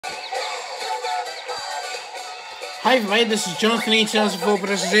Hi everybody, this is Jonathan E. Channel for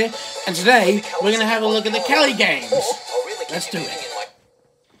here, and today we're going to have a look at the Kellie games. Let's do it.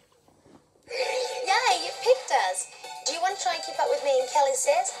 Yay, you picked us. Do you want to try and keep up with me and Kellie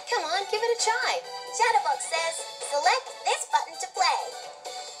says? Come on, give it a try. Chatterbox says, select this button to play.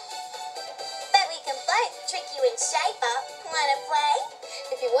 But we can both trick you in shape up. Wanna play?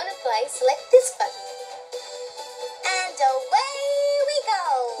 If you want to play, select this button. And away we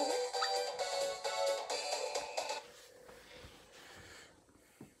go.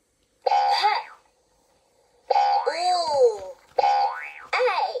 Ooh.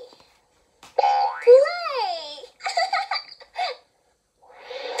 Hey. Play.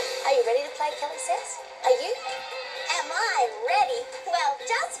 Are you ready to play, Kellie says? Are you? Am I ready? Well,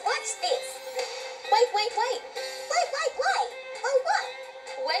 just watch this. Wait. Wait. Oh, what?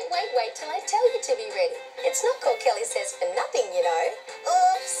 Wait till I tell you to be ready. It's not called Kellie Says for nothing, you know.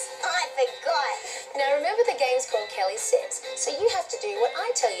 Oops, I forgot. Now remember the game's called Kellie Says, so you have to do what I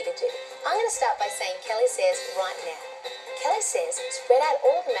tell you to do. I'm going to start by saying Kellie Says right now. Kellie says, spread out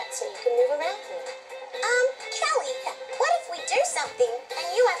all the mats so you can move around them. Kellie, what if we do something and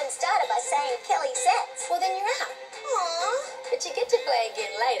you haven't started by saying Kellie says? Well, then you're out. Aww. But you get to play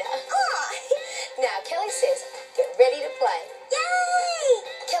again later. Aw. Now, Kellie says, get ready to play. Yay!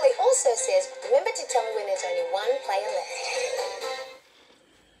 Kellie also says, remember to tell me when there's only one player left.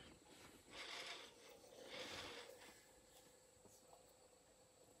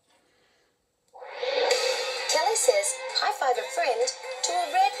 Kellie says, high-five a friend to a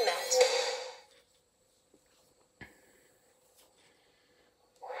red mat.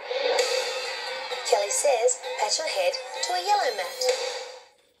 Kellie says, pat your head to a yellow mat.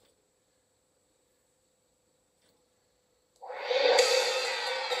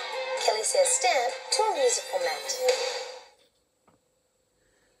 Kellie says, stamp to a musical mat.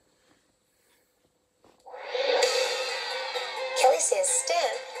 Kellie says,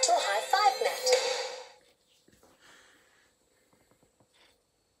 stamp to a high-five mat.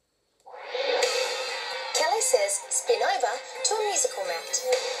 Kellie says, spin over to a musical mat.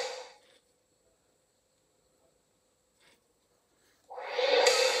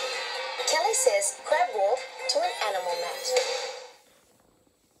 Kellie says, crab walk to an animal mat.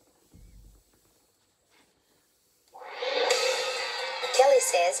 Kellie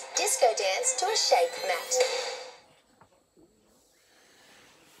says, disco dance to a shape mat.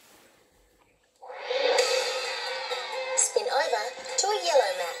 Spin over to a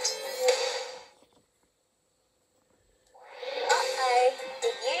yellow mat. Uh-oh.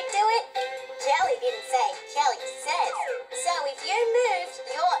 Did you do it? Kellie didn't say Kellie says. So if you moved,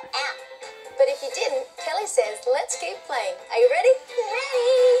 you're out. But if you didn't, Kellie says, let's keep playing. Are you ready?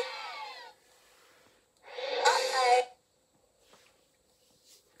 Ready? Uh-oh.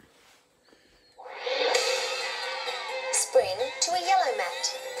 Spring to a yellow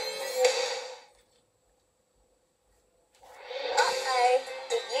mat. Uh-oh.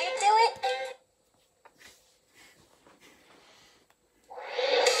 Did you do it?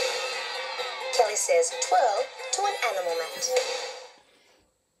 Kellie says, twirl to an animal mat.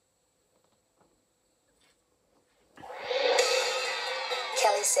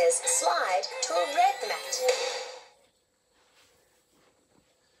 Kellie says, slide to a red mat.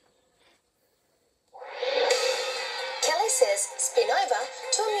 Kellie says, spin over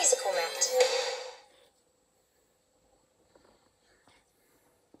to a musical mat.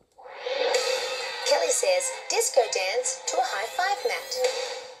 Kellie says, disco dance to a high-five mat.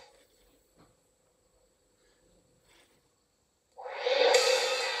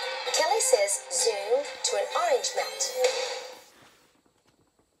 Kellie says, zoom to an orange mat.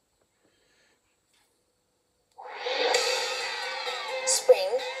 Spring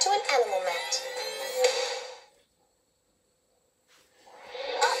to an animal mat.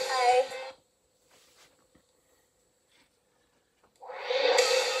 Uh-oh.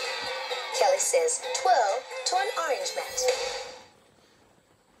 Kellie says, twirl to an orange mat.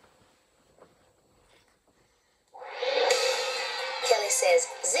 Kellie says,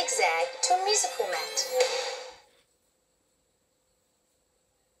 zigzag to a musical mat.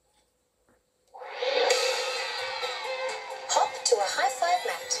 Hop to a high-five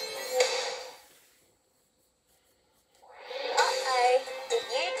mat. Uh-oh. Did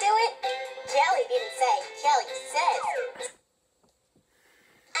you do it? Kellie didn't say Kellie says.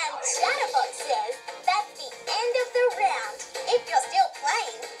 And Chatterbox says that's the end of the round. If you're still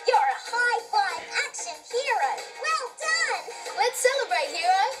playing, you're a high-five action hero. Well done! Let's celebrate,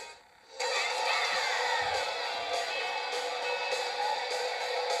 hero!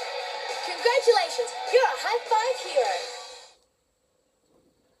 Congratulations, you're a high-five hero.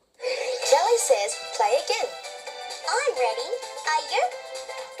 Kellie says, play again. ready. Are you?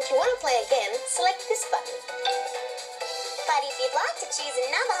 If you want to play again, select this button. But if you'd like to choose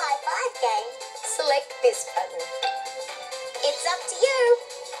another Hi-5 game, Select this button. it's up to you.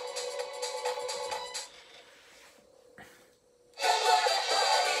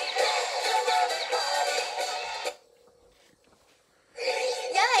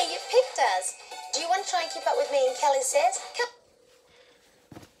 Yay, you picked us. Do you want to try and keep up with me and Kellie says? Come.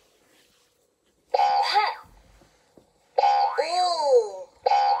 Ooh.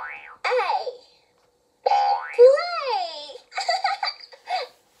 Hey. Play.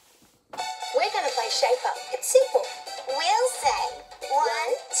 We're going to play Shape Up. It's simple. We'll say 1,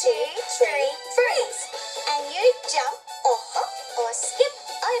 2, 3, freeze. And you jump or hop or skip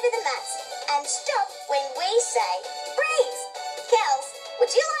over the mats and stop when we say freeze. Kels, would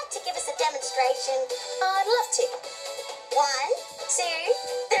you like to give us a demonstration? I'd love to. 1,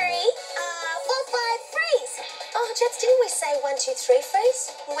 2, 3, 4, 5, freeze. Oh, Jets, didn't we say 1, 2, 3, freeze?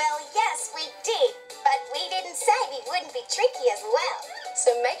 Well, yes, we did, but we didn't say we wouldn't be tricky as well.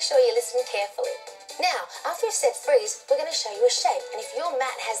 So make sure you listen carefully. Now, after we've said freeze, we're going to show you a shape. And if your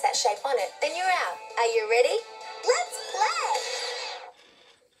mat has that shape on it, then you're out. Are you ready? Let's play.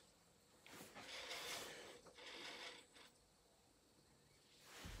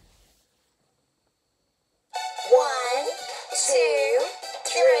 One, two,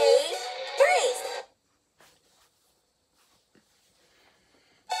 three, freeze.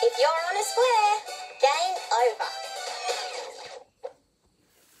 If you're on a square, game over.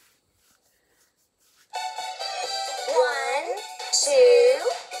 1, 2,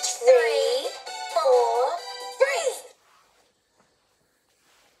 3, 4, freeze.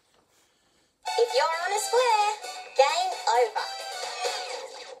 If you're on a square, game over.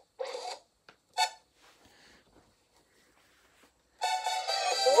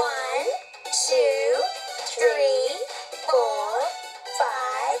 1, 2, 3, 4,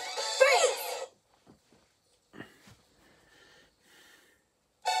 5, freeze.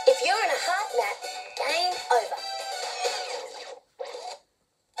 If you're in a hard mat, game over.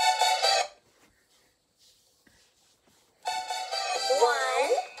 One,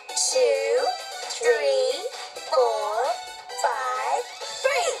 two, three, 4, 5,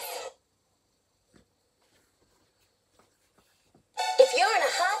 freeze. If you're in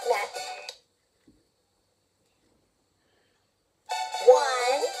a hard mat,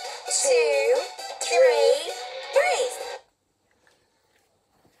 1, 2, 3, freeze.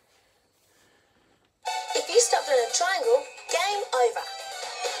 if you stopped on a triangle, game over.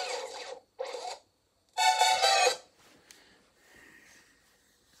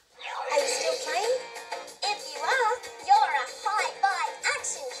 Are you still playing? If you are, you're a Hi-5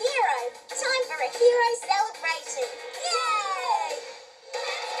 action hero. Time for a hero celebration. Yay!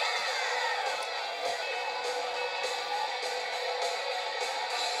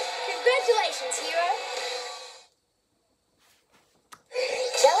 Congratulations, hero.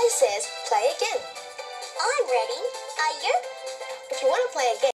 Kellie says play again. I'm ready. Are you? If you want to play again,